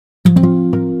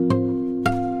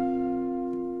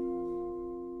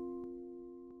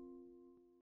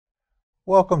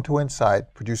Welcome to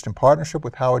Insight, produced in partnership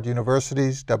with Howard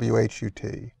University's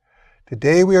WHUT.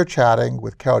 Today we are chatting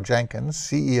with Carol Jenkins,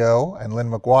 CEO, and Lynne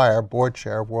Maguire, Board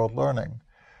Chair of World Learning.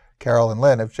 Carol and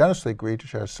Lynne have generously agreed to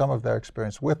share some of their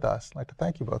experience with us. I'd like to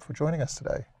thank you both for joining us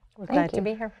today. We're glad to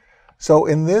be here. So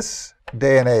in this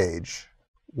day and age,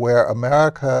 where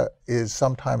America is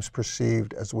sometimes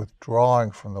perceived as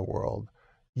withdrawing from the world,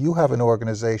 you have an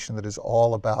organization that is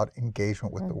all about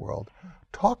engagement with the world.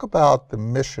 Talk about the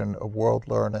mission of World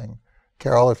Learning.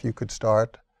 Carol, if you could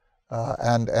start,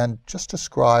 and just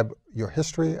describe your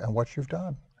history and what you've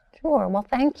done. Sure. Well,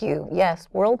 thank you. Yes,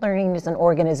 World Learning is an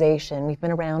organization. We've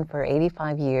been around for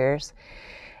 85 years,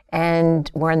 and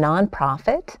we're a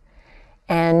nonprofit.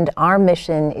 And our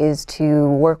mission is to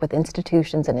work with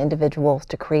institutions and individuals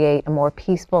to create a more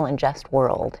peaceful and just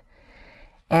world.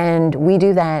 And we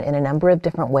do that in a number of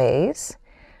different ways,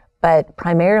 but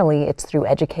primarily it's through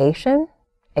education,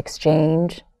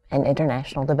 exchange, and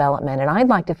international development. And I'd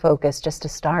like to focus, just to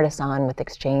start us on, with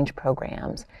exchange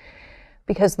programs.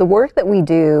 Because the work that we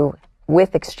do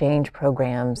with exchange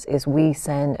programs is we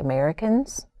send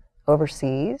Americans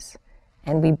overseas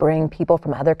and we bring people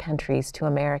from other countries to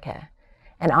America.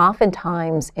 And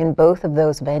oftentimes in both of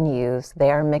those venues, they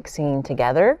are mixing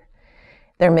together.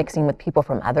 They're mixing with people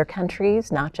from other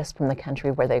countries, not just from the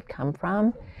country where they've come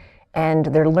from. And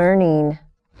they're learning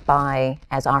by,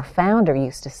 as our founder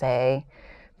used to say,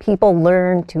 people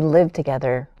learn to live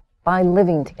together by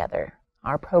living together.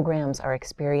 Our programs are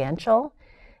experiential,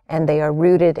 and they are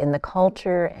rooted in the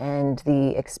culture and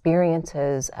the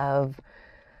experiences of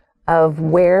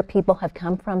where people have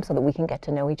come from so that we can get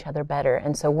to know each other better.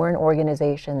 And so we're an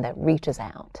organization that reaches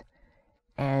out,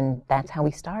 and that's how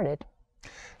we started.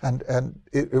 And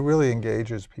it really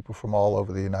engages people from all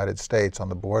over the United States. On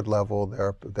the board level,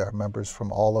 there are members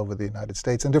from all over the United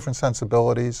States and different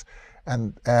sensibilities.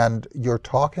 And you're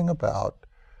talking about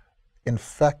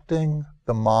infecting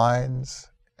the minds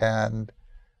and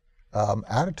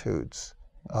attitudes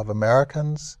of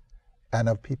Americans and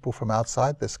of people from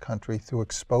outside this country through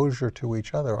exposure to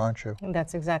each other, aren't you?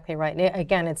 That's exactly right.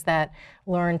 Again, it's that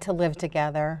learn to live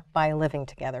together by living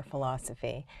together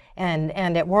philosophy. And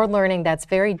at World Learning, that's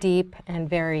very deep and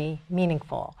very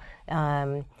meaningful.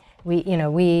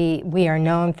 We are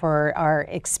known for our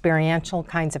experiential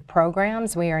kinds of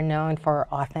programs. We are known for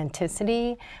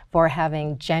authenticity, for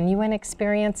having genuine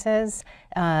experiences,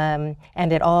 and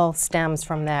it all stems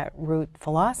from that root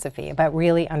philosophy about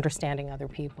really understanding other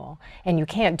people. And you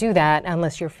can't do that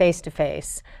unless you're face to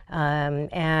face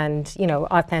and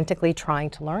authentically trying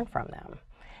to learn from them.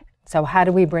 So how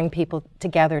do we bring people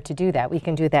together to do that? We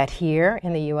can do that here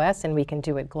in the U.S. and we can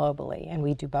do it globally, and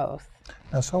we do both.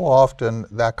 Now, so often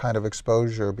that kind of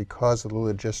exposure, because of the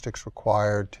logistics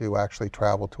required to actually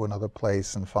travel to another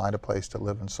place and find a place to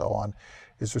live and so on,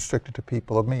 is restricted to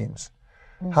people of means.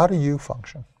 How do you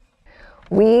function?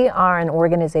 We are an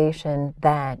organization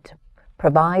that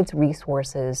provides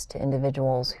resources to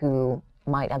individuals who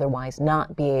might otherwise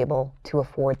not be able to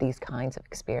afford these kinds of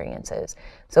experiences.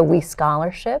 So we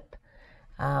scholarship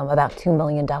about $2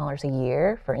 million a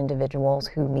year for individuals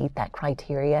who meet that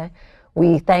criteria.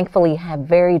 We thankfully have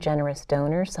very generous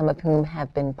donors, some of whom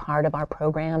have been part of our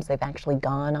programs. They've actually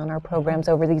gone on our programs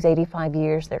over these 85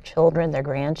 years, their children, their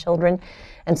grandchildren,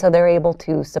 and so they're able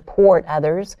to support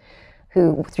others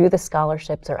who, through the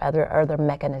scholarships or other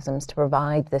mechanisms, to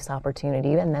provide this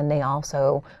opportunity, and then they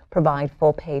also provide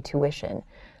full pay tuition.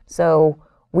 So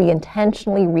we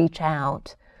intentionally reach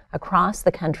out across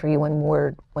the country when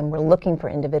we're looking for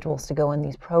individuals to go in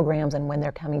these programs and when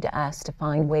they're coming to us to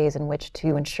find ways in which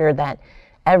to ensure that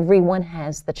everyone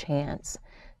has the chance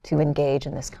to engage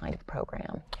in this kind of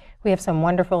program. We have some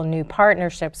wonderful new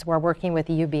partnerships. We're working with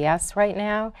UBS right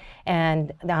now,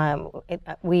 and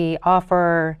we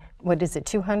offer,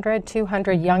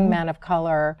 200 young men of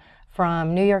color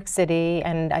from New York City,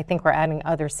 and I think we're adding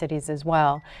other cities as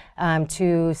well,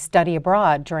 to study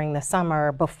abroad during the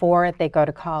summer before they go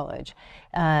to college.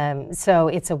 So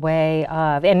it's a way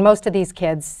of, and most of these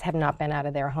kids have not been out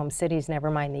of their home cities, never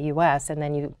mind the US, and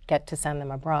then you get to send them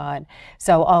abroad.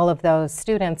 So all of those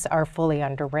students are fully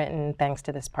underwritten thanks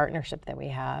to this partnership that we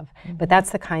have. But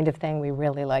that's the kind of thing we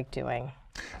really like doing.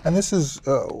 And this is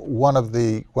one of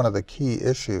the key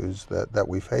issues that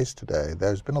we face today.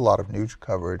 There's been a lot of news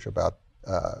coverage about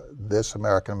this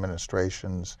American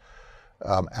administration's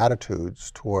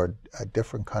attitudes toward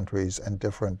different countries and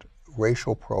different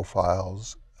racial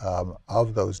profiles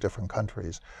of those different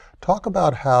countries. Talk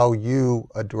about how you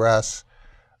address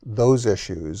those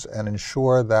issues and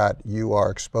ensure that you are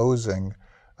exposing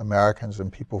Americans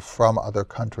and people from other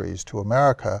countries to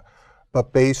America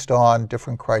but based on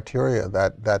different criteria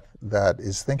that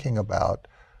is thinking about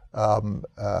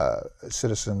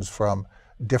citizens from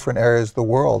different areas of the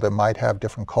world. It might have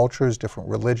different cultures, different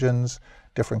religions,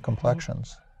 different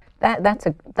complexions.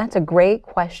 That's a great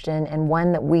question, and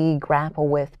one that we grapple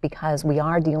with because we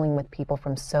are dealing with people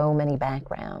from so many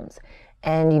backgrounds.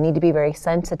 And you need to be very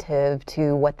sensitive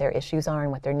to what their issues are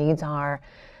and what their needs are,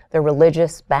 their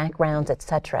religious backgrounds,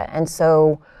 etc. And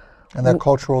their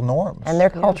cultural norms. And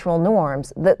their cultural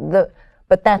norms.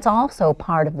 But that's also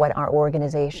part of what our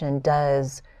organization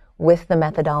does with the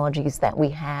methodologies that we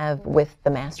have, with the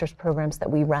master's programs that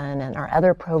we run and our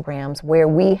other programs, where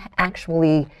we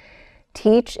actually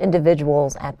teach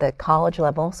individuals at the college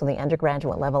level, so the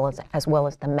undergraduate level as well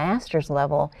as the master's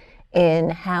level, in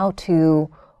how to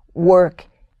work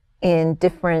in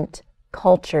different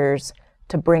cultures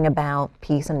to bring about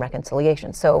peace and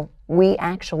reconciliation. So we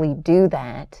actually do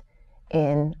that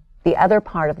in the other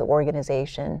part of the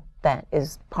organization that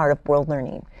is part of World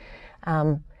Learning.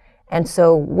 And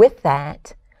so with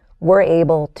that, we're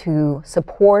able to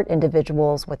support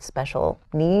individuals with special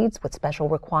needs, with special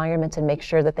requirements, and make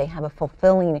sure that they have a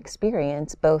fulfilling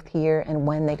experience both here and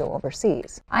when they go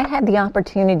overseas. I had the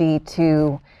opportunity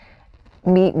to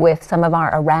meet with some of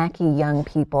our Iraqi young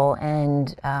people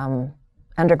and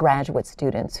undergraduate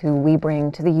students who we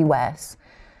bring to the U.S.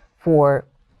 for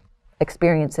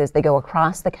experiences. They go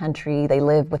across the country, they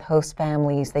live with host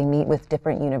families, they meet with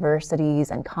different universities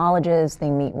and colleges,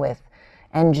 they meet with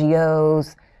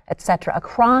NGOs, etc.,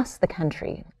 across the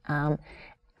country. And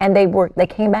they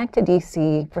came back to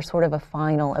DC for sort of a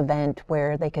final event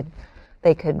where they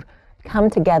could come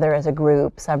together as a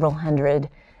group, several hundred,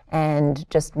 and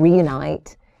just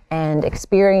reunite and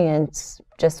experience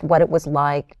just what it was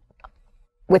like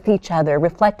with each other,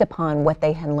 reflect upon what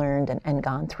they had learned and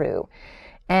gone through.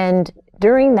 And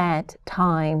during that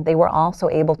time, they were also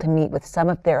able to meet with some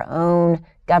of their own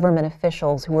government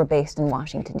officials who were based in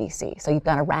Washington, D.C. So you've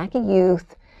got Iraqi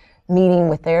youth meeting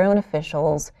with their own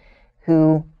officials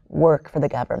who work for the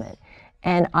government.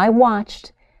 And I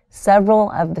watched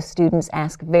several of the students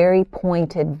ask very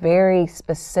pointed, very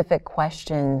specific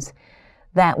questions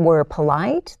that were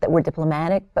polite, that were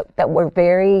diplomatic, but that were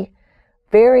very,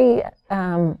 very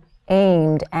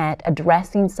aimed at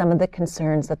addressing some of the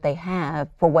concerns that they have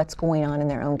for what's going on in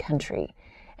their own country.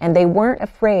 And they weren't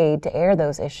afraid to air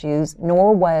those issues,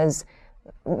 nor was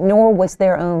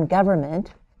their own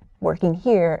government working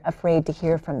here afraid to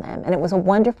hear from them. And it was a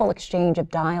wonderful exchange of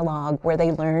dialogue where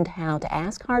they learned how to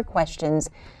ask hard questions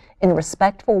in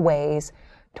respectful ways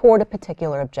toward a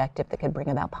particular objective that could bring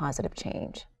about positive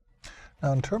change.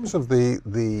 Now, in terms of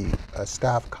the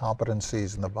staff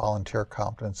competencies and the volunteer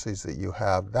competencies that you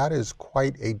have, that is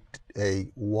quite a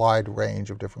wide range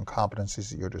of different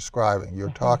competencies that you're describing. You're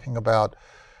talking about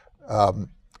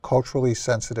culturally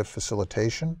sensitive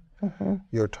facilitation.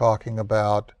 You're talking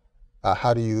about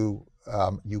how do you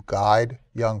guide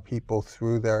young people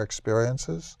through their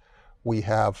experiences. We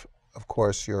have, of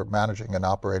course, you're managing an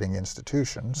operating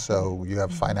institution, so you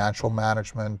have financial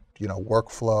management,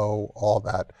 workflow, all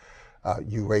that.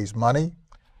 You raise money.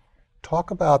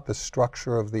 Talk about the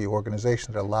structure of the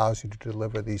organization that allows you to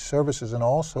deliver these services, and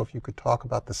also if you could talk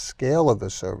about the scale of the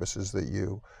services that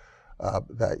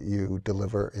you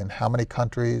deliver in how many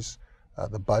countries,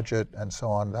 the budget, and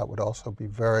so on. That would also be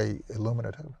very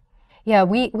illuminative. Yeah,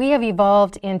 we have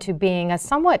evolved into being a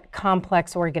somewhat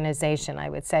complex organization, I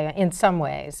would say, in some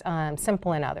ways,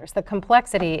 simple in others. The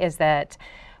complexity is that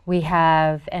we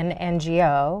have an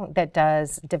NGO that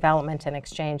does development and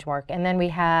exchange work, and then we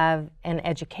have an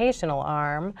educational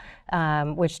arm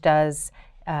which does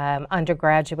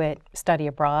undergraduate study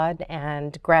abroad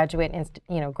and graduate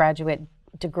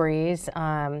degrees.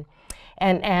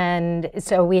 And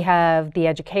so we have the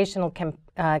educational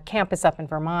campus up in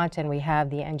Vermont, and we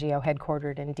have the NGO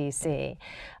headquartered in DC.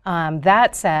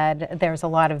 That said, there's a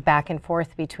lot of back and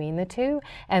forth between the two,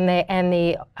 and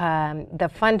the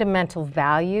fundamental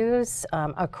values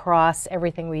across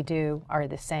everything we do are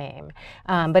the same.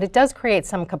 But it does create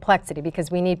some complexity because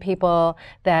we need people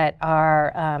that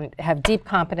have deep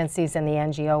competencies in the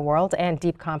NGO world and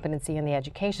deep competency in the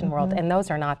education world, and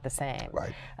those are not the same.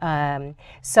 Right.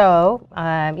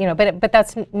 But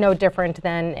that's no different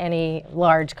than any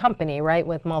large company, right,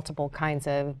 with multiple kinds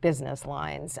of business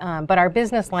lines. But our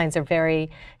business lines are very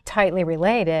tightly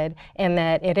related in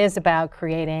that it is about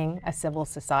creating a civil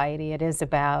society. It is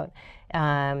about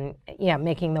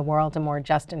making the world a more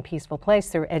just and peaceful place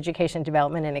through education,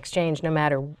 development, and exchange, no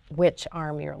matter which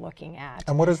arm you're looking at.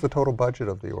 And what is the total budget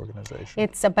of the organization?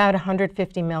 It's about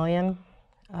 $150 million.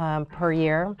 per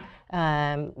year.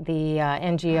 The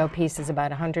NGO piece is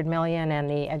about 100 million, and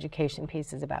the education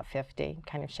piece is about 50.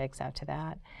 Kind of shakes out to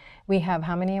that. We have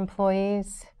how many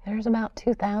employees? There's about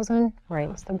 2,000 Right.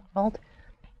 across the world.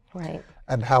 Right.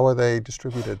 And how are they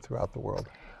distributed throughout the world?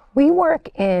 We work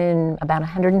in about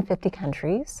 150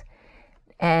 countries,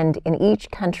 and in each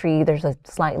country there's a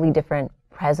slightly different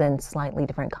presence, slightly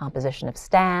different composition of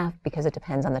staff, because it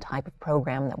depends on the type of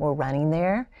program that we're running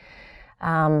there.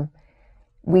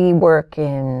 We work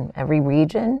in every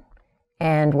region,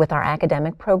 and with our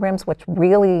academic programs, what's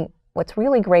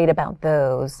really great about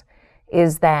those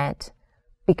is that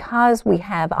because we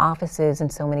have offices in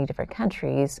so many different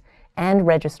countries and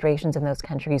registrations in those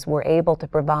countries, we're able to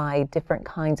provide different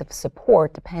kinds of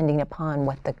support depending upon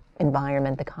what the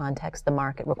environment, the context, the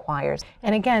market requires.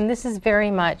 And again, this is very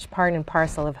much part and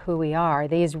parcel of who we are.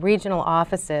 These regional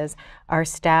offices are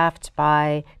staffed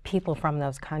by people from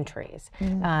those countries.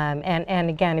 And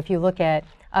again, if you look at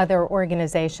other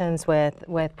organizations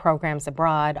with programs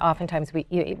abroad, oftentimes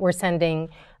we're sending,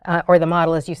 or the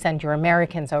model is you send your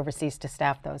Americans overseas to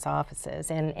staff those offices.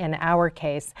 In our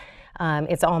case,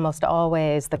 it's almost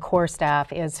always the core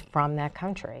staff is from that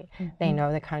country. They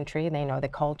know the country, they know the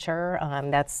culture.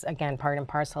 That's again part and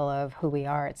parcel of who we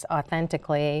are. It's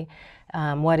authentically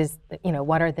what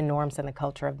are the norms and the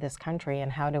culture of this country,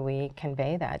 and how do we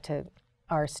convey that to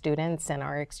our students and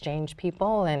our exchange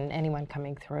people and anyone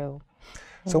coming through.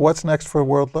 So what's next for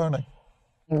World Learning?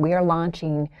 We are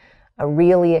launching a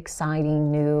really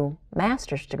exciting new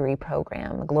master's degree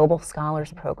program, a Global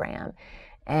Scholars Program.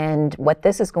 And what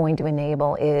this is going to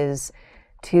enable is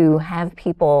to have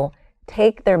people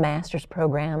take their master's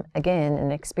program, again, in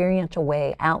an experiential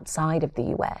way outside of the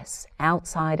U.S.,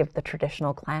 outside of the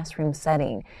traditional classroom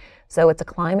setting. So it's a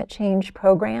climate change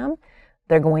program.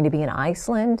 They're going to be in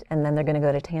Iceland, and then they're going to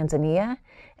go to Tanzania.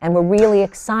 And we're really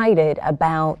excited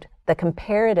about the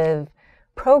comparative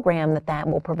program that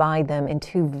will provide them in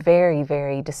two very,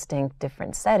 very distinct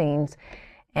different settings.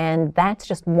 And that's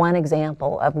just one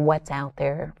example of what's out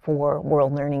there for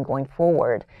World Learning going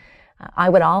forward. I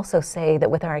would also say that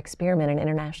with our Experiment in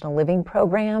International Living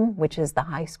program, which is the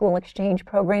high school exchange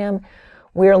program,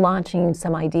 we're launching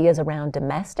some ideas around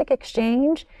domestic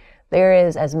exchange. There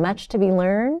is as much to be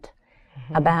learned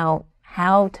about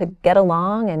how to get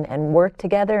along and work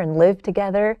together and live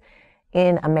together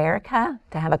in America,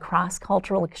 to have a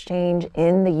cross-cultural exchange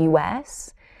in the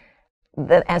U.S.,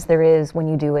 as there is when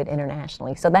you do it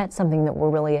internationally. So that's something that we're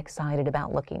really excited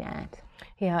about looking at.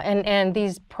 Yeah, and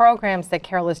these programs that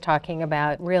Carol is talking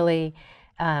about, really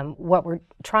what we're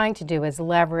trying to do is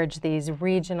leverage these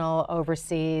regional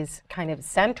overseas kind of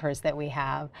centers that we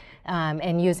have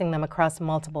and using them across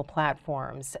multiple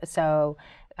platforms. So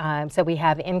we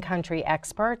have in-country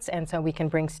experts, and so we can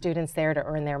bring students there to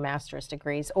earn their master's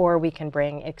degrees, or we can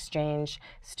bring exchange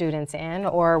students in,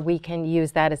 or we can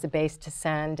use that as a base to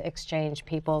send exchange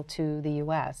people to the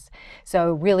U.S.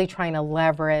 So really trying to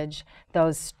leverage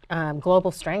those global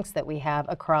strengths that we have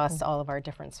across all of our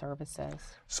different services.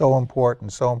 So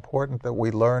important that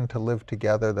we learn to live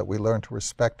together, that we learn to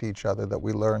respect each other, that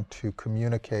we learn to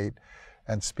communicate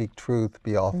and speak truth,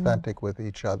 be authentic with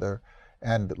each other,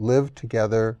 and live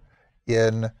together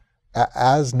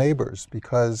as neighbors,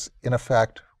 because in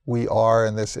effect we are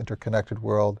in this interconnected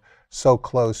world so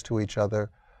close to each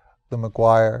other. Lynne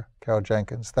Maguire, Carol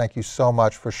Jenkins, thank you so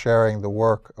much for sharing the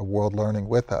work of World Learning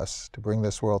with us to bring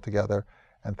this world together,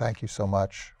 and thank you so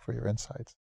much for your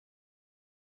insights.